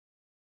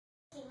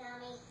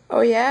Oh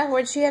yeah?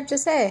 What'd she have to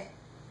say?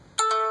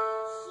 She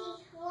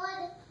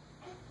wanted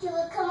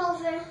to come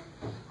over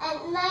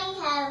at my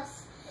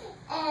house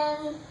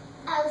and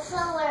I'll show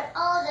her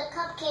all the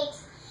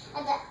cupcakes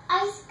and the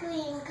ice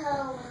cream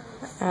cones.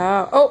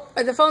 Oh,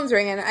 the phone's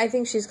ringing. I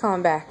think she's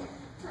calling back.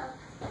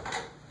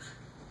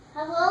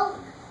 Hello?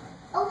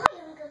 Oh, hi,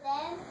 Uncle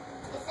Dan.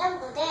 It's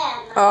Uncle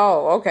Dan.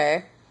 Oh,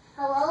 okay.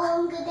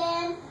 Hello, Uncle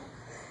Dan.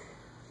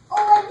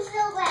 Oh, I'm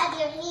so glad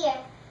you're here.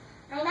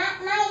 I'm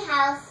at my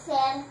house,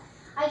 and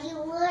are you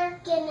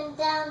working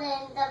down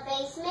in the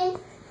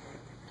basement?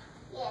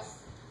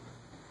 Yes.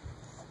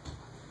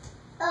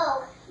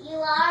 Oh, you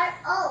are?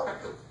 Oh,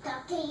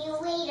 talk to you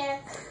later.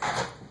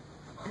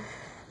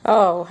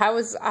 Oh, how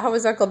was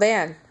Uncle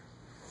Dan?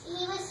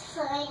 He was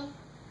fine.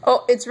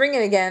 Oh, it's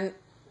ringing again.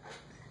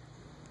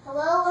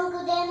 Hello,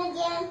 Uncle Dan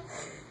again.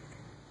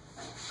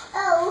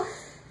 Oh.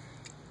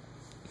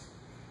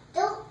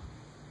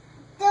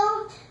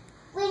 Don't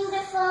ring the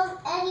phone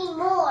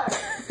anymore.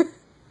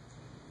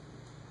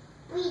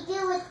 We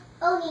do it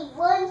only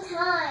one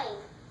time.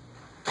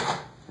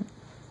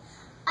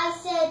 I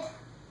said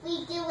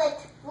we do it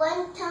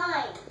one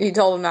time. You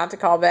told him not to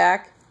call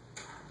back?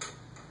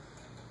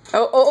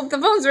 Oh, the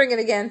phone's ringing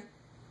again.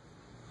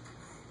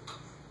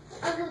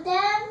 Uncle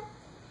Dan,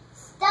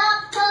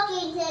 stop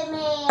talking to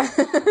me.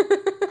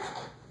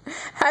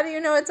 How do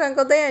you know it's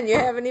Uncle Dan? You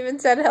haven't even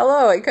said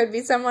hello. It could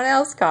be someone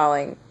else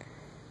calling.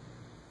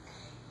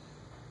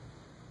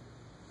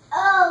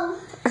 Oh,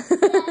 that's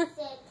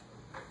it.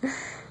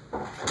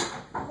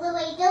 Well,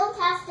 I don't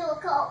have to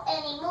call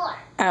anymore.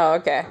 Oh,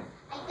 okay.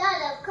 I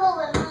gotta call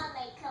him on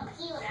my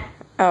computer.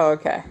 Oh,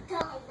 okay. Tell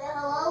me,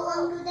 hello,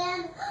 Uncle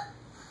Dan.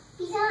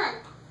 He's on.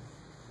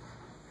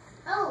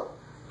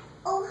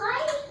 Oh, hi,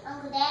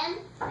 Uncle Dan.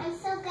 I'm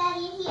so glad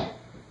you're here.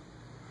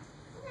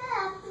 Yeah,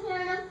 I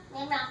heard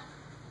him.